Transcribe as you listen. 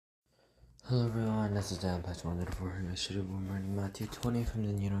Hello everyone, this is Dan Patch 104 here. Yesterday we're learning Matthew 20 from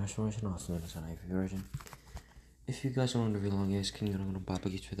the New International Version, also known as NIV version. If you guys want to read along, you guys can go to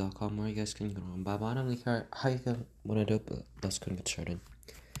BibleGeeks.com or you guys can go on Bible. I don't really care how you want to do it, but let's go and get started.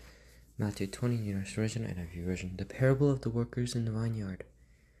 Matthew 20, New International Version, NIV version. The parable of the workers in the vineyard.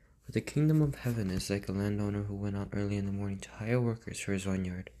 For the kingdom of heaven is like a landowner who went out early in the morning to hire workers for his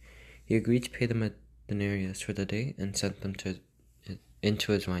vineyard. He agreed to pay them a denarius for the day and sent them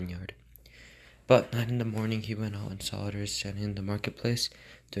into his vineyard. But 9 in the morning he went out and saw others standing in the marketplace,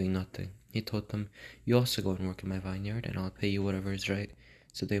 doing nothing. He told them, "You also go and work in my vineyard, and I'll pay you whatever is right."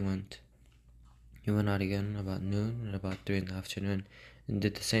 So they went. He went out again about noon and about 3 in the afternoon, and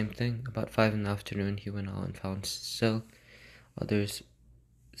did the same thing. About 5 in the afternoon he went out and found still others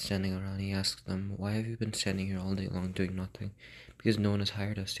standing around. He asked them, "Why have you been standing here all day long doing nothing?" "Because no one has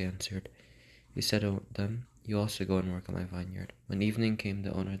hired us," they answered. He said to them, "You also go and work in my vineyard." When evening came,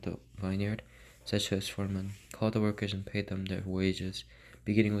 the owner of the vineyard said to his foreman, "Call the workers and pay them their wages,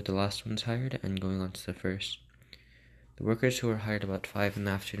 beginning with the last ones hired and going on to the first." The workers who were hired about 5 in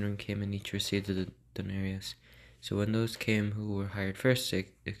the afternoon came and each received the denarius. So when those came who were hired first, they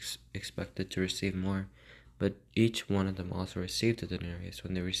expected to receive more, but each one of them also received the denarius.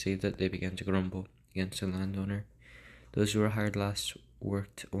 When they received it, they began to grumble against the landowner. Those who were hired last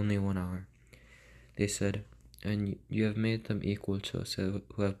worked only 1 hour. They said, "And you have made them equal to us who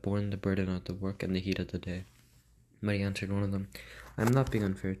have borne the burden of the work and the heat of the day." But he answered one of them, "I am not being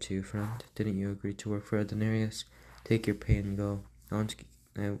unfair to you, friend. Didn't you agree to work for a denarius? Take your pay and go.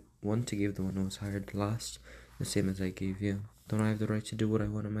 I want to give the one who was hired last the same as I gave you. Don't I have the right to do what I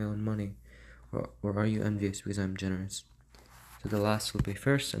want with my own money? Or are you envious because I am generous?" So the last will be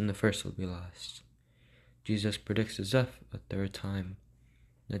first and the first will be last. Jesus predicts his death a third time.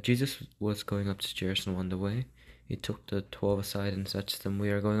 Now Jesus was going up to Jerusalem on the way. He took the 12 aside and said to them, "We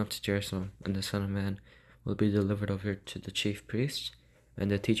are going up to Jerusalem, and the Son of Man will be delivered over to the chief priests and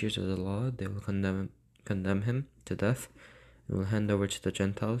the teachers of the law. They will condemn him to death, and will hand over to the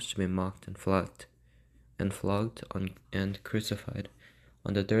Gentiles to be mocked and flogged and crucified.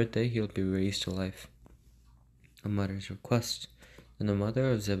 On the third day he will be raised to life." A mother's request. Then the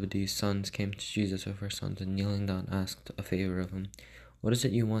mother of Zebedee's sons came to Jesus with her sons, and kneeling down asked a favor of him. "What is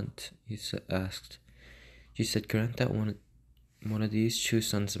it you want?" he asked. She said, "Grant that one of these 2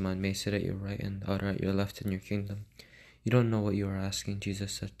 sons of mine may sit at your right and the other at your left in your kingdom." "You don't know what you are asking,"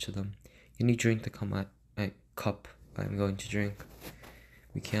 Jesus said to them. "Can you drink the cup I am going to drink?"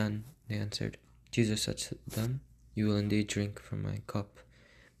 "We can," they answered. Jesus said to them, "You will indeed drink from my cup,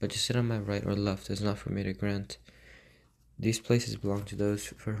 but to sit on my right or left is not for me to grant. These places belong to those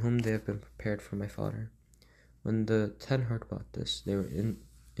for whom they have been prepared for my Father." When the 10 heard about this, they were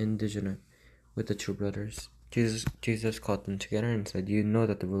indignant with the 2 brothers. Jesus called them together and said, "You know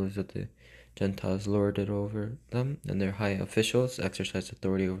that the rulers of the Gentiles lord it over them, and their high officials exercise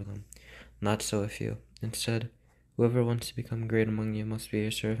authority over them. Not so with you. Instead, whoever wants to become great among you must be your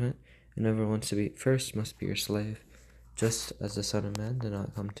servant, and whoever wants to be first must be your slave, just as the Son of Man did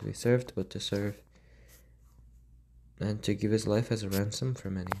not come to be served, but to serve, and to give his life as a ransom for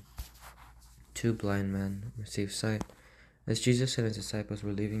many." 2 blind men received sight. As Jesus and his disciples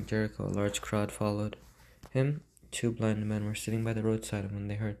were leaving Jericho, a large crowd followed him. 2 blind men were sitting by the roadside, and when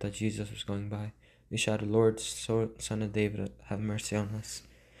they heard that Jesus was going by, they shouted, "Lord, Son of David, have mercy on us."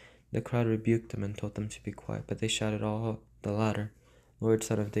 The crowd rebuked them and told them to be quiet, but they shouted all the louder, "Lord,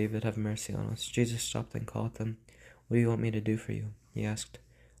 Son of David, have mercy on us." Jesus stopped and called them. "What do you want me to do for you?" he asked.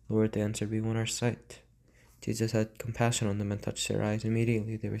 "Lord," they answered, "we want our sight." Jesus had compassion on them and touched their eyes.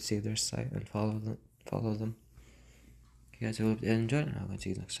 Immediately they received their sight and followed them. You guys hope you enjoyed it, and I'll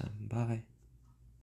see you next time. Bye.